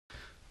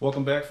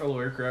Welcome back, fellow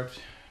aircraft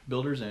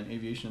builders and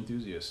aviation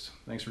enthusiasts.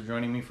 Thanks for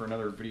joining me for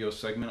another video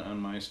segment on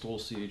my STOL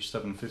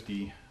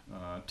CH750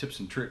 tips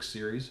and tricks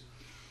series.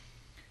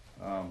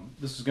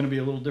 This is going to be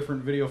a little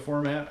different video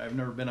format. I've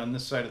never been on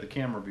this side of the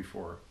camera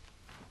before,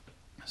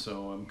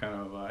 so I'm kind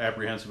of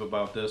apprehensive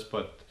about this,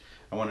 but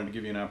I wanted to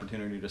give you an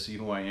opportunity to see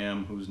who I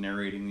am, who's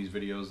narrating these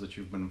videos that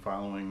you've been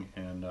following,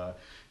 and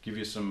give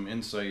you some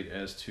insight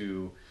as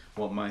to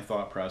what my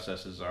thought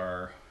processes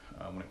are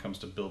when it comes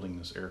to building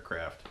this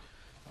aircraft.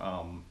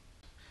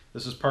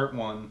 This is part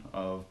one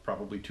of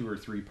probably 2 or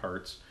 3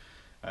 parts.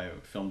 I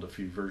filmed a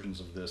few versions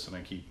of this and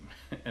I keep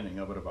ending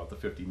up at about the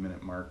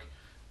 50-minute mark.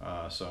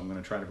 So I'm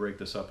going to try to break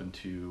this up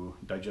into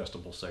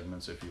digestible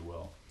segments, if you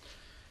will.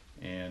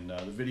 And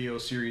the video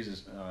series,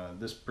 is,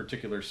 this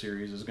particular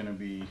series is going to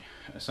be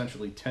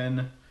essentially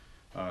 10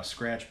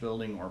 scratch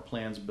building or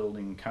plans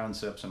building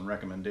concepts and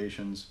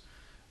recommendations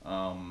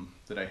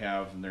that I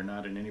have, and they're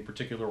not in any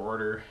particular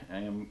order. I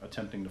am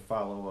attempting to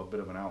follow a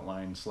bit of an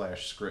outline /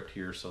 script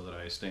here so that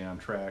I stay on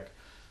track.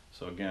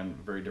 So again,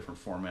 very different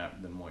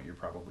format than what you're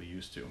probably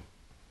used to.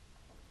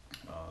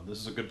 This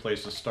is a good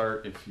place to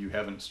start. If you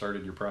haven't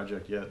started your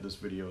project yet, this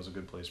video is a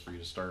good place for you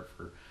to start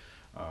for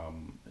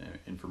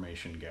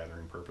information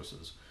gathering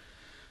purposes.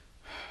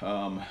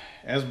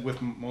 As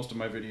with most of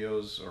my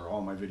videos, or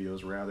all my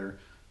videos rather,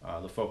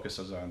 the focus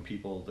is on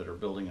people that are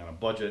building on a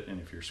budget, and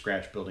if you're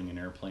scratch building an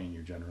airplane,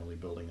 you're generally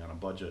building on a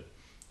budget.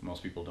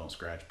 Most people don't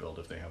scratch build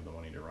if they have the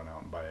money to run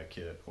out and buy a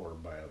kit or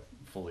buy a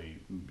fully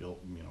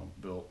built,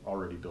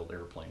 already built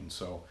airplane.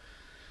 So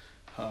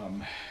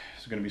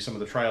it's going to be some of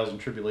the trials and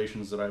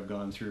tribulations that I've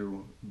gone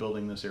through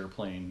building this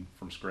airplane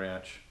from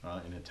scratch,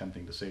 and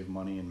attempting to save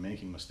money and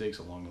making mistakes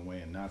along the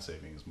way and not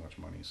saving as much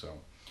money. So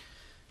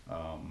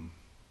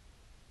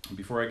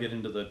before I get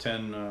into the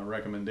 10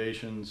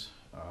 recommendations,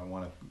 I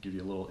want to give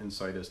you a little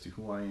insight as to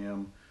who I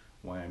am,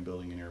 why I'm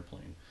building an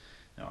airplane.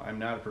 Now, I'm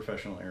not a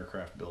professional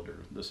aircraft builder.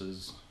 This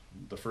is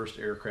the first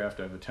aircraft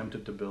I've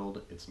attempted to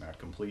build. It's not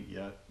complete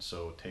yet,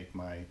 so take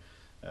my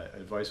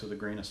advice with a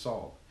grain of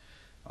salt.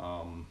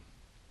 I'm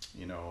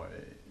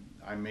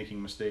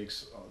making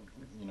mistakes,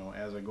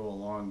 as I go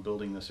along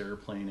building this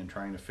airplane and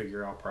trying to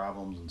figure out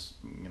problems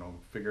and,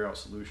 figure out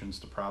solutions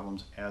to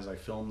problems as I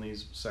film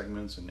these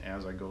segments and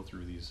as I go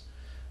through these,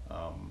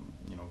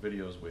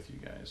 videos with you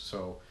guys.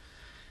 So,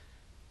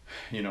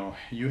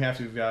 you have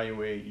to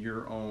evaluate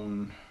your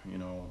own,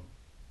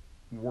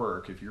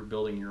 work. If you're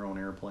building your own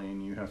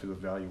airplane, you have to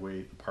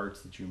evaluate the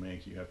parts that you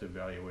make. You have to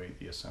evaluate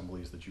the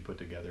assemblies that you put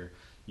together.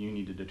 You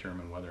need to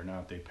determine whether or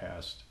not they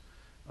pass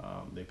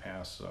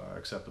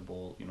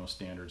acceptable,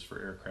 standards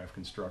for aircraft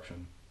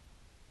construction.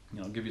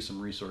 I'll give you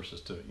some resources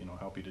to,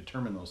 help you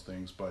determine those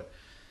things, but,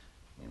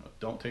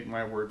 don't take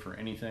my word for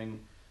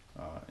anything.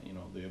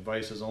 The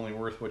advice is only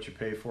worth what you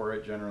pay for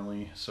it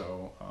generally.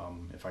 So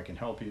if I can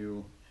help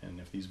you, and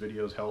if these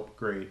videos help,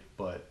 great,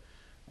 but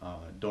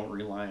don't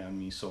rely on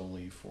me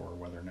solely for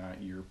whether or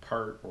not your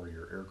part or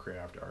your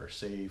aircraft are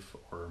safe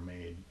or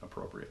made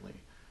appropriately.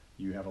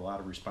 You have a lot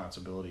of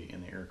responsibility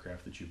in the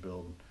aircraft that you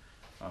build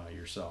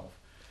yourself.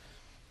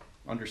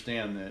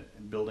 Understand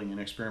that building an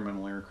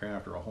experimental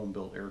aircraft or a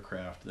home-built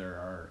aircraft, there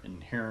are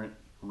inherent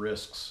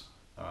risks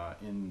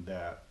in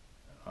that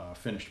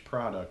finished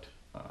product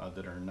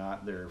that are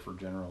not there for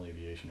general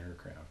aviation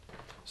aircraft.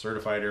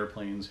 Certified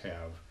airplanes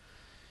have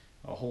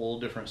a whole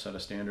different set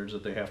of standards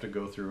that they have to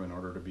go through in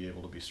order to be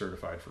able to be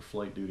certified for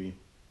flight duty.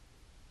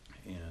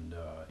 And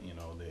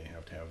they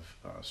have to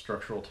have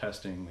structural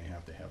testing, they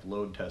have to have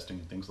load testing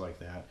and things like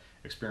that.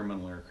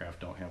 Experimental aircraft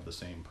don't have the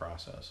same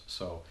process.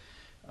 So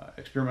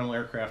experimental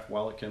aircraft,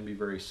 while it can be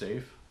very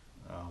safe,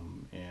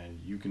 and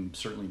you can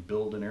certainly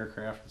build an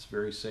aircraft that's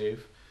very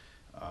safe,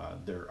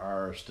 there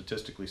are,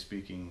 statistically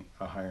speaking,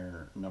 a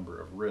higher number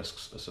of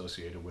risks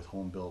associated with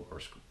home-built or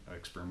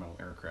experimental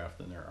aircraft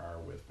than there are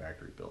with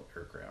factory-built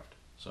aircraft.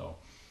 So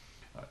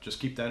just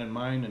keep that in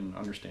mind and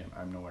understand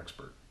I'm no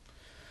expert.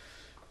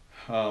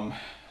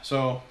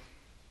 So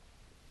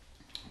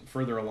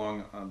further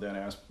along on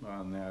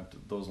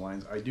those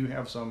lines, I do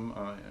have some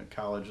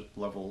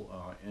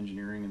college-level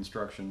engineering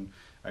instruction.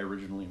 I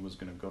originally was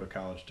going to go to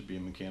college to be a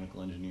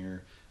mechanical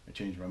engineer. I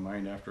changed my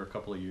mind after a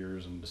couple of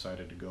years and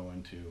decided to go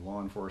into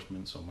law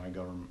enforcement. So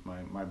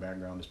my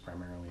background is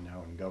primarily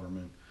now in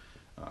government.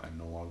 I'm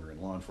no longer in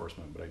law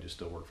enforcement, but I do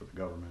still work for the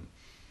government.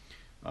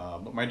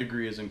 But my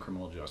degree is in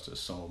criminal justice,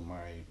 so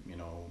my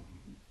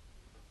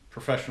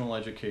professional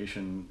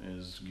education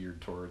is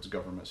geared towards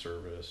government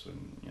service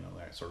and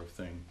that sort of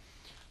thing.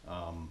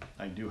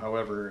 I do,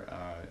 however,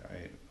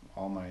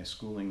 all my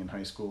schooling in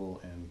high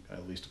school and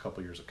at least a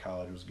couple years of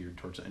college was geared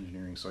towards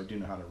engineering, so I do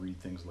know how to read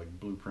things like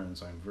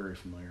blueprints. I'm very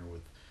familiar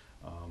with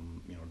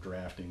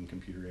drafting,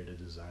 computer-aided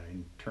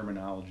design,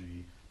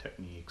 terminology,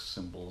 techniques,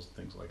 symbols,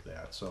 things like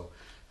that. So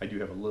I do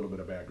have a little bit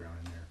of background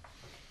in there.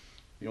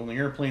 The only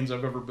airplanes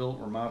I've ever built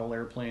were model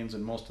airplanes,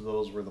 and most of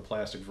those were the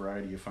plastic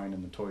variety you find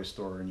in the toy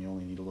store, and you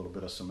only need a little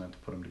bit of cement to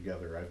put them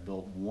together. I've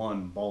built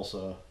one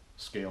balsa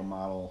scale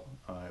model.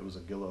 It was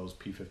a Gillows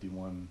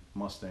P-51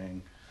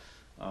 Mustang.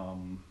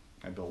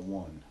 I built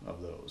one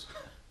of those.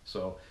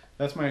 So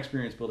that's my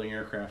experience building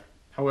aircraft.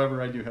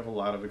 However, I do have a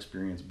lot of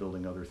experience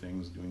building other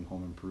things, doing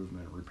home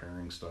improvement,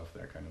 repairing stuff,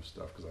 that kind of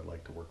stuff, because I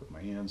like to work with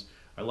my hands.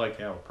 I like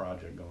to have a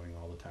project going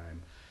all the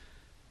time.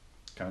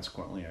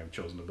 Consequently, I've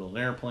chosen to build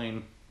an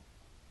airplane.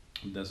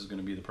 This is going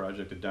to be the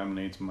project that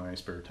dominates my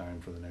spare time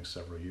for the next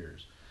several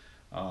years.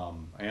 I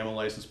am a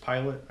licensed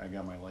pilot. I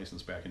got my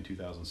license back in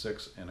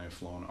 2006, and I've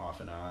flown off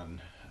and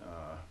on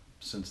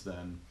since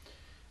then.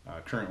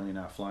 Currently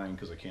not flying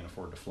because I can't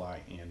afford to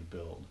fly and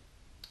build.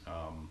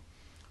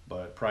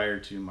 But prior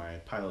to my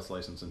pilot's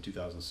license in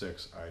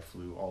 2006, I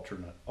flew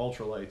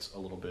ultralights a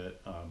little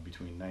bit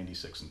between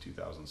 96 and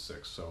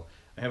 2006. So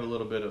I have a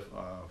little bit of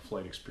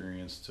flight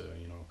experience to,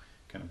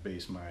 kind of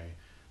base my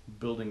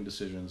building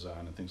decisions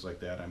on and things like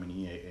that. I'm an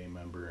EAA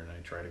member, and I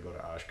try to go to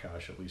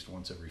Oshkosh at least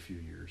once every few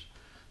years.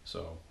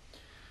 So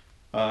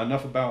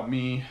enough about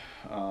me.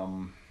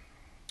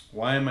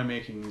 Why am I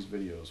making these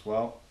videos?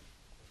 Well,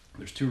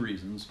 there's two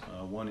reasons.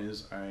 One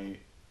is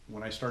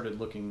when I started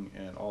looking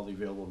at all the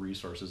available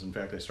resources, in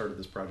fact, I started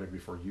this project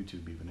before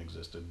YouTube even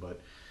existed, but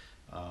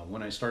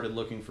when I started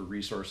looking for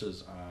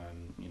resources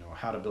on,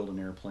 how to build an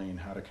airplane,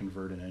 how to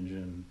convert an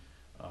engine,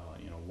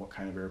 what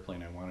kind of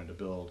airplane I wanted to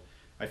build,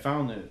 I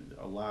found that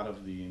a lot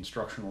of the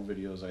instructional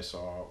videos I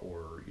saw,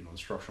 or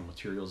instructional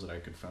materials that I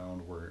could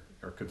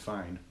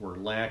find were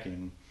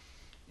lacking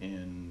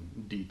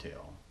in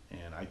detail.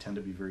 And I tend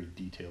to be very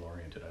detail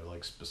oriented. I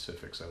like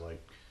specifics.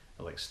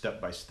 I like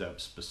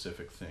step-by-step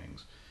specific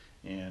things.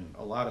 And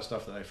a lot of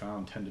stuff that I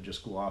found tend to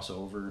just gloss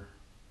over,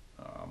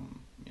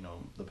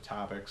 the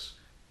topics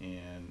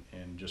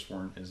and just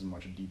weren't as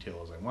much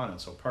detail as I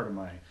wanted. So part of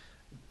my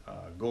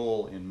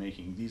goal in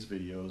making these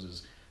videos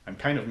is I'm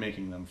kind of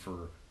making them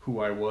for who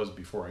I was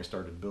before I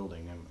started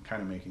building. I'm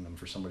kind of making them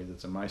for somebody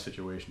that's in my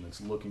situation that's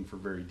looking for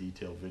very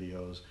detailed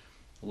videos,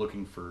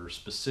 looking for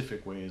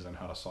specific ways on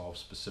how to solve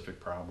specific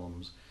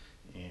problems,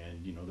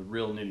 and the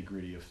real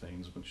nitty-gritty of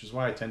things, which is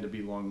why I tend to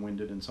be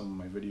long-winded in some of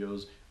my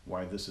videos,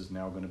 why this is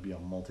now going to be a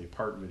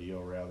multi-part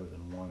video rather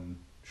than one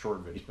short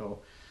video.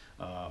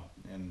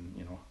 And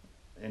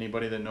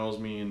anybody that knows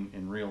me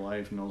in real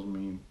life, knows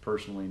me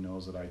personally,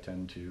 knows that I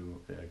tend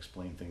to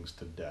explain things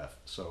to death.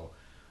 So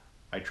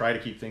I try to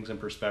keep things in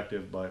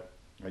perspective, but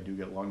I do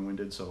get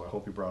long-winded, so I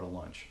hope you brought a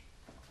lunch.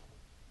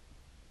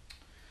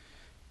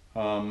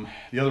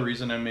 The other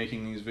reason I'm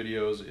making these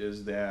videos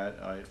is that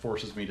it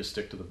forces me to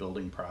stick to the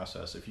building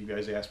process. If you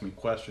guys ask me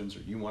questions,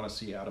 or you want to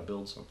see how to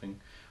build something,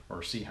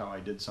 or see how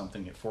I did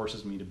something, it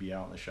forces me to be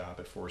out in the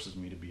shop. It forces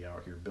me to be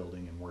out here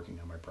building and working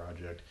on my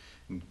project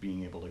and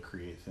being able to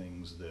create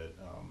things that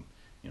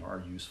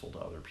are useful to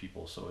other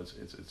people. So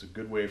it's a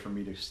good way for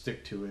me to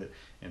stick to it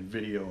and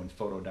video and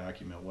photo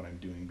document what I'm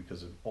doing,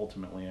 because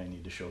ultimately I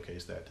need to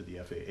showcase that to the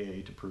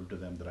FAA to prove to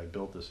them that I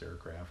built this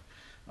aircraft.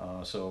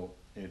 So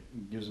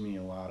it gives me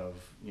a lot of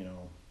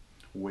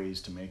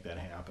ways to make that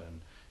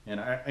happen, and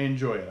I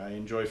enjoy it. I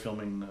enjoy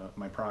filming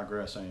my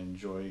progress. I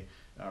enjoy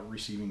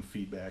receiving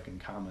feedback and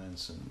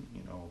comments and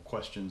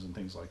questions and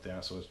things like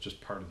that. So it's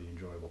just part of the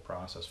enjoyable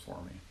process for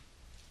me.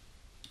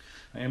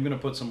 I am going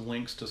to put some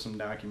links to some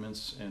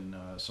documents and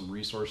some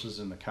resources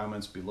in the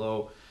comments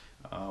below.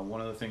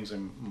 One of the things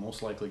I'm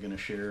most likely going to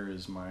share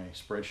is my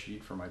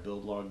spreadsheet for my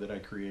build log that I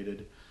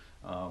created.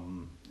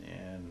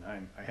 And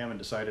I haven't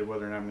decided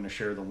whether or not I'm going to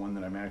share the one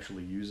that I'm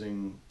actually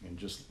using and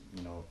just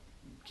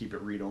keep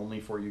it read only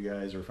for you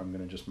guys, or if I'm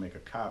going to just make a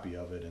copy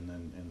of it and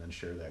then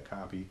share that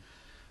copy.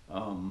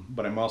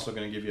 But I'm also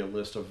going to give you a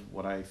list of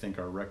what I think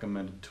are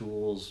recommended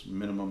tools,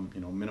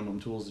 minimum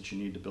tools that you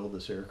need to build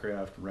this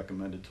aircraft,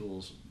 recommended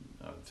tools,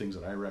 things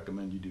that I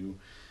recommend you do,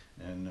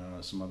 and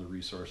some other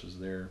resources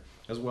there,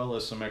 as well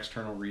as some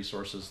external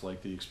resources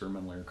like the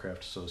Experimental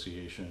Aircraft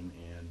Association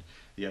and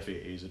the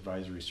FAA's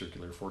Advisory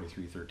Circular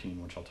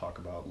 4313, which I'll talk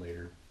about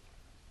later.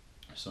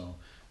 So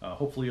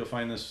hopefully you'll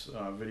find this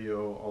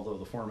video, although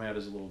the format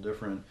is a little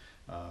different,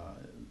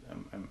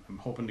 I'm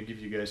hoping to give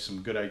you guys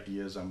some good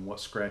ideas on what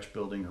scratch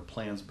building or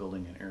plans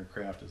building an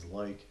aircraft is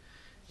like,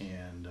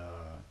 and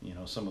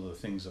some of the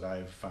things that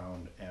I've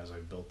found as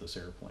I've built this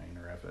airplane,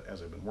 or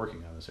as I've been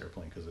working on this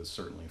airplane, because it's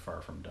certainly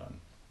far from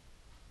done.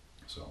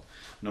 So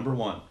number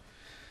one,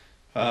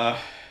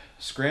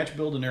 scratch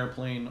build an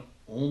airplane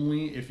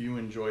only if you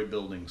enjoy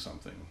building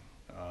something,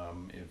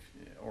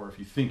 or if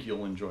you think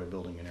you'll enjoy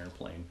building an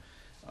airplane.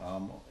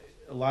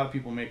 A lot of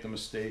people make the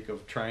mistake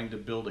of trying to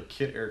build a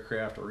kit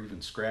aircraft, or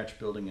even scratch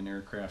building an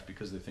aircraft,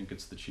 because they think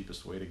it's the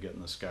cheapest way to get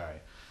in the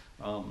sky.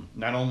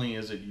 Not only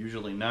is it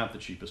usually not the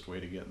cheapest way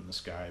to get in the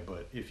sky,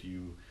 but if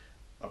you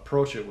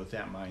approach it with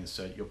that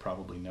mindset, you'll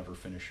probably never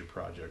finish your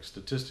project.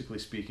 Statistically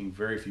speaking,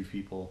 very few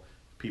people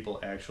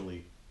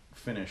actually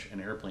finish an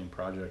airplane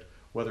project,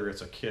 whether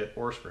it's a kit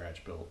or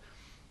scratch build.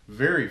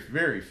 Very,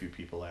 very few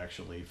people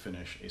actually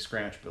finish a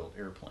scratch built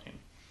airplane.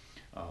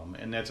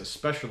 And that's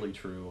especially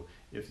true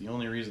if the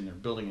only reason they're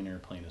building an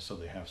airplane is so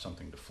they have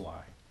something to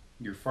fly.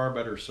 You're far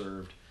better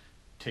served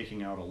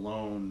taking out a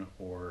loan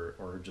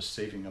or just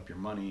saving up your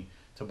money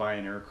to buy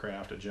an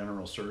aircraft, a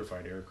general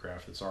certified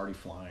aircraft that's already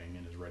flying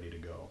and is ready to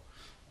go.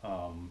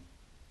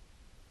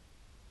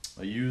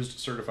 A used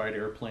certified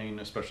airplane,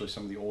 especially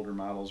some of the older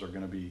models, are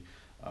going to be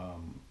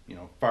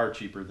far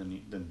cheaper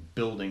than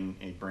building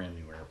a brand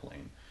new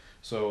airplane.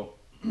 So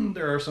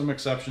there are some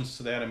exceptions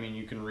to that. I mean,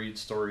 you can read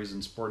stories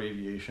in Sport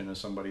Aviation as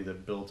somebody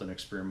that built an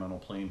experimental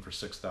plane for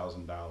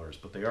 $6,000,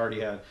 but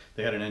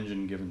they had an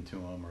engine given to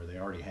them, or they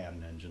already had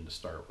an engine to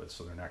start with,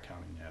 so they're not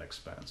counting that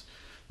expense.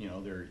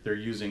 They're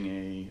using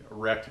a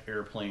wrecked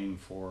airplane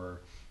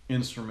for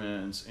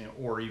instruments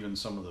or even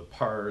some of the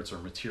parts or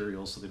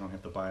materials, so they don't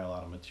have to buy a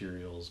lot of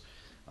materials.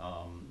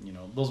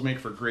 Those make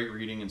for great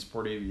reading in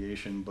Sport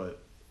Aviation,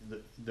 but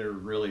they're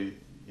really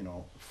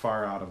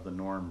far out of the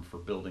norm for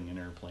building an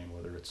airplane,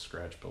 whether it's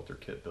scratch built or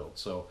kit built.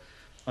 So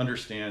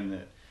understand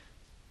that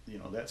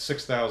that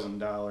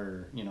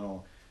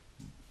 $6,000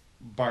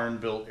 barn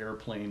built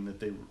airplane that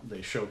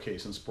they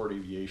showcase in Sport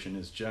Aviation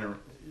is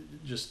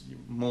just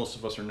most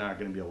of us are not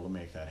going to be able to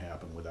make that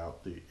happen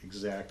without the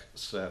exact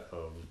set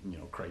of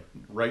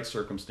right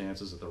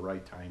circumstances at the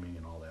right timing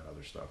and all that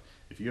other stuff.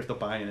 If you have to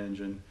buy an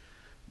engine,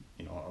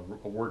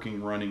 a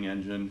working running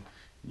engine,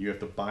 you have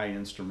to buy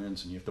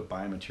instruments and you have to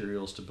buy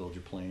materials to build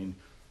your plane,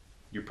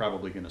 you're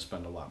probably going to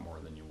spend a lot more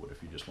than you would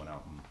if you just went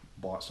out and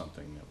bought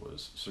something that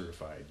was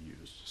certified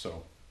used.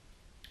 So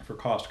for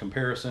cost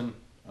comparison,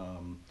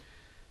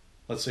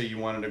 let's say you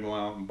wanted to go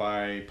out and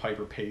buy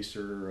Piper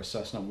Pacer or a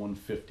Cessna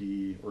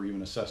 150 or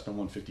even a Cessna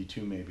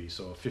 152 maybe,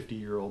 so a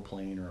 50-year-old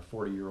plane or a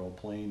 40-year-old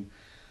plane.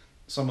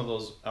 Some of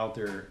those out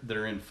there that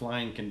are in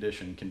flying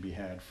condition can be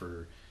had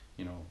for,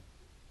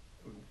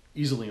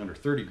 easily under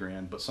 30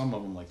 grand, but some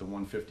of them like the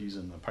 150s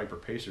and the Piper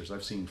Pacers,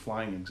 I've seen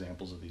flying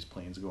examples of these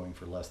planes going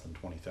for less than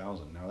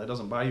 20,000. Now that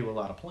doesn't buy you a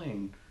lot of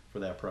plane for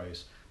that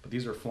price, but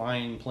these are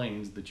flying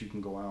planes that you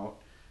can go out,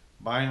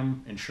 buy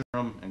them, insure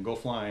them, and go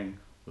flying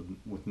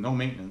with no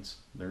maintenance.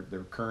 They're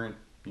current,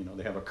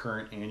 they have a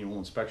current annual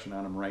inspection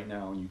on them right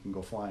now, and you can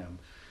go fly them.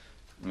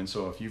 And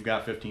so if you've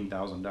got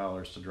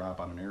 $15,000 to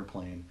drop on an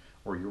airplane,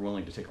 or you're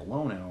willing to take a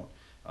loan out,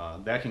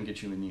 that can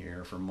get you in the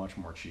air for much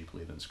more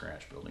cheaply than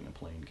scratch building a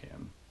plane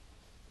can.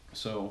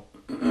 So,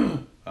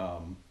 to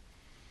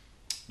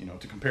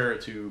compare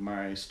it to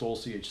my STOL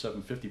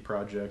CH750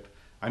 project,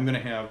 I'm going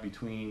to have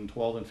between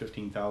 $12,000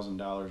 and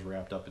 $15,000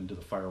 wrapped up into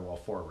the firewall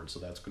forward. So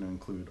that's going to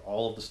include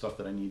all of the stuff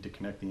that I need to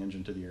connect the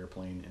engine to the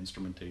airplane,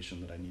 instrumentation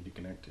that I need to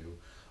connect to,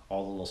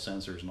 all the little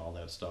sensors and all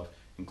that stuff,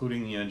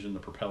 including the engine, the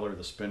propeller,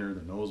 the spinner,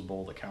 the nose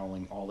bowl, the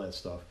cowling, all that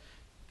stuff.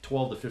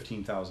 $12,000 to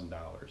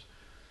 $15,000.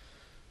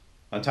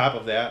 On top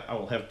of that, I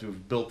will have to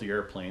have built the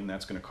airplane.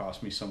 That's going to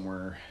cost me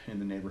somewhere in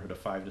the neighborhood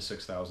of $5,000 to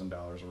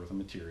 $6,000 worth of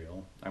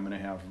material. I'm going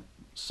to have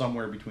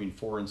somewhere between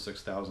 $4,000 and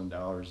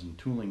 $6,000 in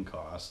tooling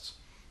costs,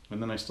 and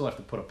then I still have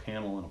to put a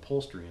panel and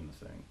upholstery in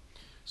the thing.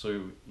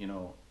 So,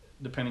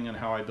 depending on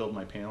how I build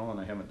my panel, and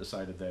I haven't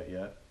decided that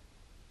yet,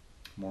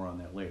 more on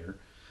that later.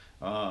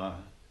 I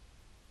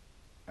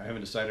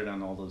haven't decided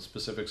on all the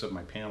specifics of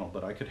my panel,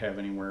 but I could have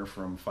anywhere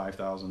from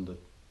 $5,000 to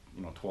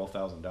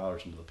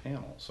 $12,000 into the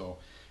panel. So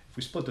if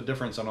we split the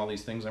difference on all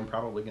these things, I'm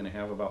probably going to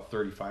have about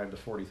 $35,000 to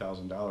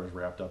 $40,000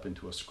 wrapped up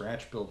into a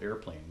scratch-built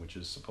airplane, which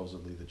is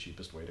supposedly the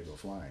cheapest way to go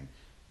flying.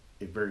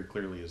 It very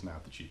clearly is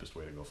not the cheapest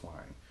way to go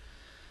flying.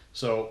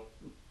 So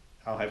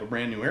I'll have a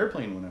brand new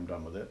airplane when I'm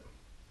done with it,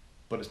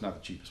 but it's not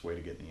the cheapest way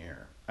to get in the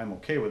air. I'm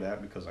okay with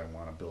that because I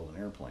want to build an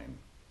airplane.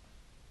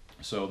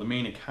 So the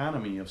main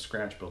economy of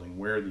scratch building,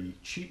 where the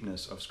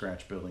cheapness of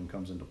scratch building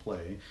comes into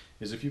play,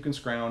 is if you can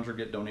scrounge or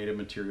get donated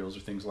materials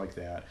or things like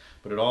that.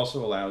 But it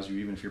also allows you,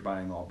 even if you're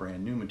buying all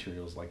brand new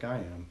materials like I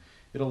am,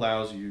 it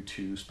allows you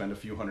to spend a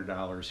few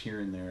 $100s here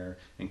and there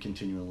and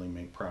continually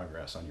make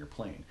progress on your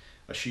plane.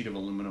 A sheet of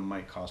aluminum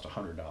might cost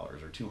 $100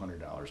 or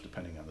 $200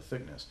 depending on the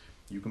thickness.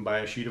 You can buy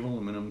a sheet of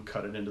aluminum,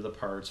 cut it into the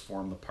parts,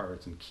 form the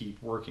parts, and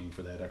keep working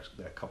for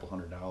that couple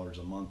 $100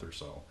 a month or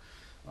so.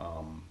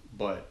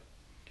 But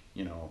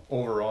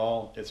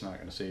overall, it's not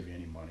going to save you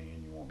any money,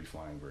 and you won't be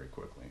flying very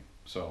quickly.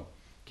 So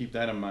keep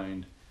that in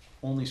mind.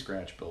 Only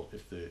scratch built.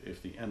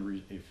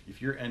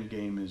 If your end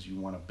game is you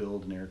want to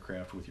build an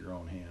aircraft with your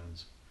own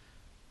hands,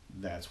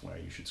 that's why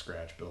you should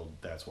scratch build.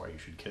 That's why you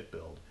should kit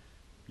build.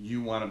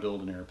 You want to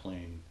build an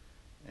airplane,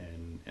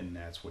 and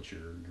that's what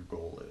your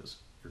goal is.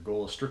 Your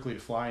goal is strictly to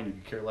fly, and you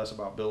can care less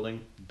about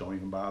building. Don't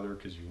even bother,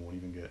 because you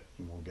won't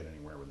get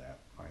anywhere with that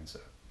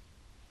mindset.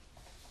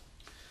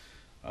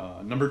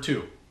 Number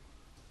 2.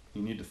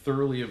 You need to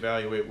thoroughly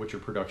evaluate what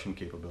your production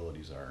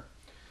capabilities are.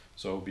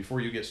 So before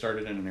you get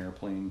started in an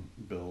airplane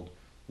build,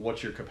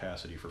 what's your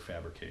capacity for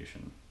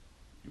fabrication?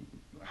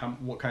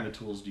 What kind of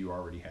tools do you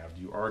already have?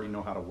 Do you already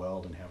know how to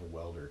weld and have a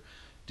welder?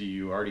 Do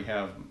you already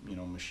have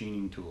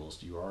machining tools?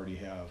 Do you already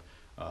have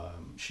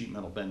sheet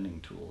metal bending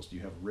tools? Do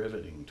you have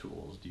riveting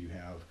tools? Do you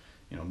have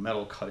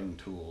metal cutting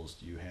tools?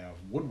 Do you have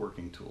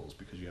woodworking tools?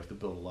 Because you have to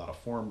build a lot of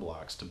form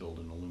blocks to build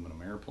an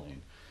aluminum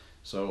airplane.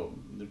 So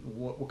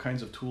what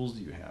kinds of tools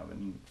do you have?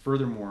 And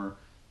furthermore,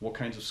 what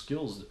kinds of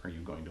skills are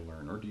you going to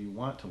learn, or do you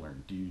want to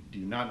learn? Do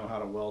you not know how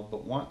to weld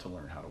but want to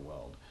learn how to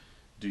weld?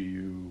 Do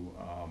you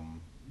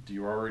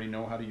already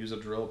know how to use a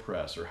drill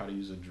press, or how to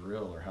use a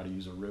drill, or how to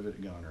use a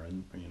rivet gun, or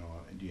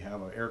do you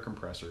have an air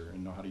compressor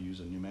and know how to use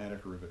a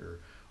pneumatic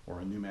riveter, or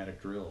a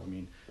pneumatic drill. I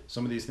mean,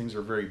 some of these things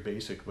are very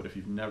basic, but if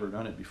you've never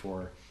done it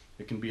before,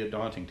 it can be a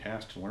daunting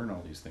task to learn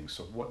all these things.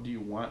 So what do you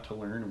want to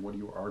learn, and what do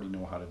you already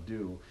know how to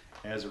do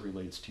as it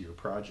relates to your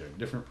project?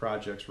 Different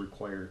projects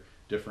require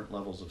different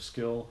levels of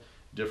skill,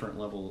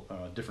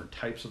 different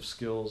types of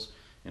skills.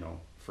 You know,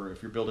 for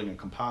if you're building a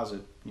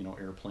composite, you know,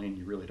 airplane,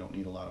 you really don't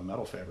need a lot of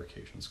metal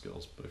fabrication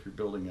skills. But if you're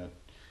building a,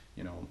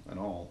 you know, an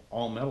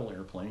all metal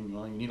airplane,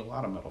 well, you need a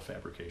lot of metal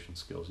fabrication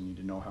skills. You need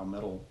to know how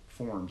metal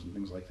forms and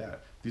things like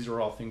that. These are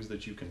all things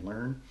that you can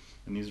learn,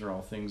 and these are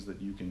all things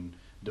that you can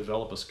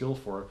develop a skill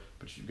for,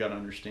 but you've got to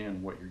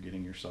understand what you're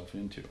getting yourself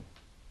into.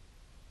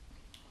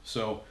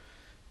 So,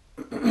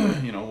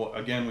 you know,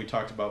 again, we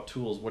talked about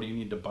tools. What do you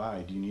need to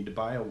buy? Do you need to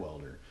buy a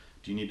welder?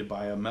 Do you need to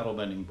buy a metal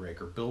bending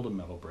brake or build a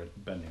metal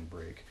bending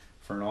brake?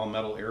 For an all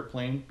metal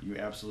airplane, you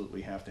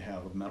absolutely have to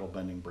have a metal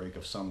bending brake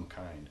of some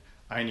kind.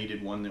 I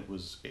needed one that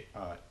was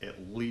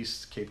at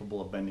least capable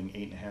of bending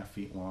 8.5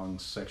 feet long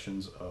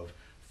sections of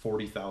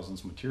 40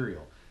 thousandths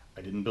material.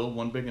 I didn't build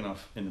one big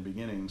enough in the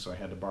beginning, so I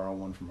had to borrow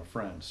one from a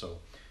friend. So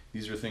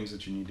these are things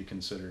that you need to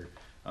consider.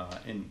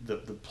 And the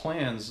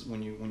plans,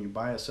 when you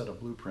buy a set of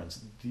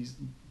blueprints,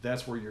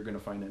 that's where you're going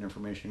to find that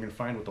information. You're going to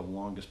find what the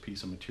longest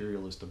piece of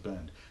material is to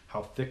bend,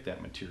 how thick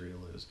that material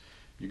is.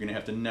 You're going to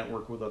have to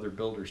network with other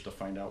builders to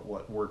find out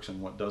what works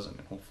and what doesn't.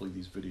 And hopefully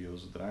these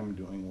videos that I'm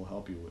doing will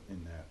help you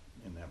in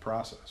that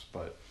process.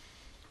 But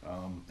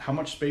how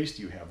much space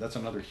do you have? That's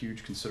another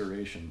huge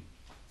consideration.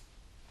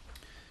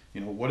 You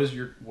know, what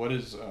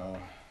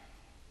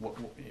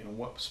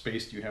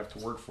space do you have to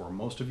work for?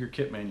 Most of your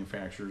kit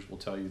manufacturers will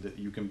tell you that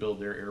you can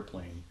build their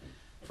airplane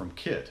from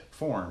kit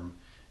form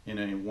in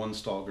a one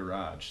stall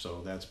garage.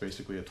 So that's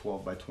basically a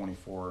 12 by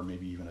 24 or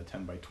maybe even a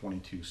 10 by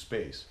 22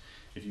 space.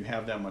 If you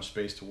have that much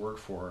space to work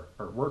for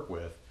or work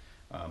with,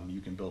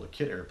 you can build a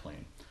kit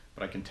airplane.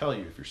 But I can tell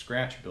you, if you're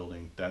scratch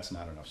building, that's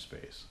not enough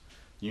space.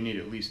 You need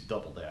at least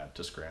double that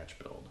to scratch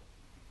build.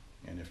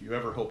 And if you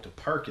ever hope to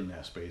park in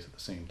that space at the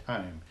same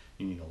time,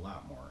 you need a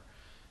lot more.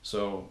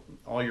 So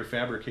all your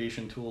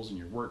fabrication tools and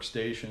your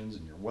workstations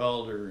and your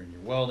welder and your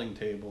welding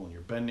table and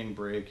your bending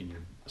brake and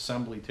your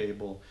assembly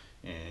table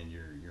and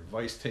your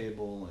vise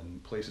table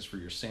and places for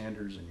your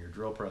sanders and your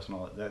drill press and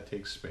all that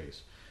takes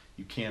space.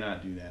 You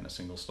cannot do that in a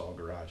single stall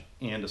garage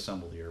and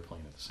assemble the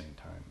airplane at the same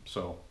time.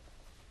 So,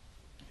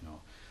 you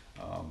know,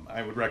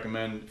 I would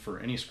recommend for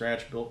any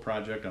scratch built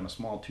project on a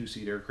small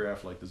two-seat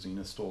aircraft like the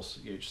Zenith STOL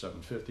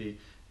CH-750,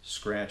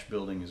 scratch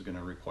building is going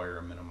to require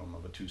a minimum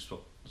of a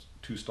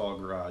two-stall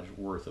garage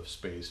worth of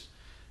space.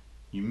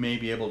 You may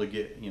be able to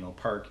get, you know,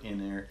 park in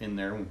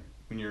there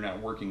when you're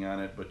not working on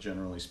it, but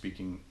generally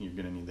speaking, you're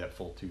going to need that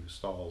full 2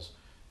 stalls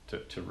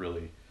to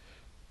really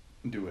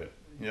do it.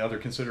 The other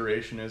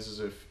consideration is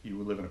if you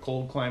live in a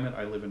cold climate.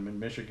 I live in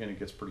mid-Michigan. It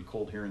gets pretty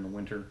cold here in the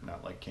winter,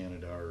 not like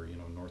Canada or, you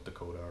know, North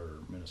Dakota or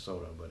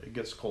Minnesota, but it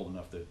gets cold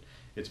enough that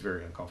it's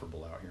very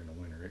uncomfortable out here in the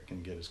winter. It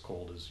can get as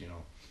cold as, you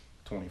know,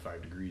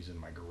 25 degrees in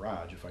my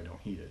garage if I don't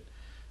heat it.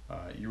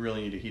 You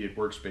really need a heated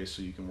workspace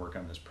so you can work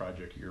on this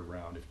project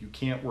year-round. If you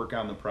can't work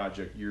on the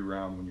project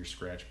year-round when you're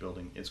scratch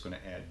building, it's going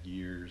to add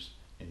years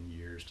and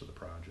years to the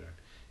project.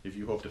 If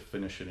you hope to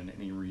finish it in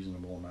any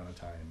reasonable amount of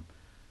time,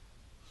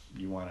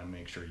 you want to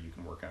make sure you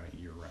can work on it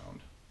year-round.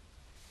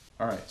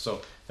 All right,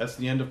 so that's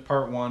the end of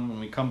part 1. When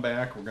we come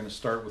back, we're going to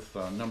start with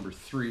number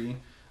 3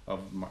 of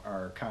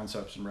our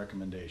concepts and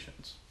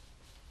recommendations.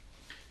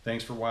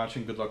 Thanks for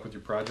watching. Good luck with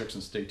your projects,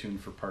 and stay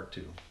tuned for part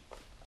 2.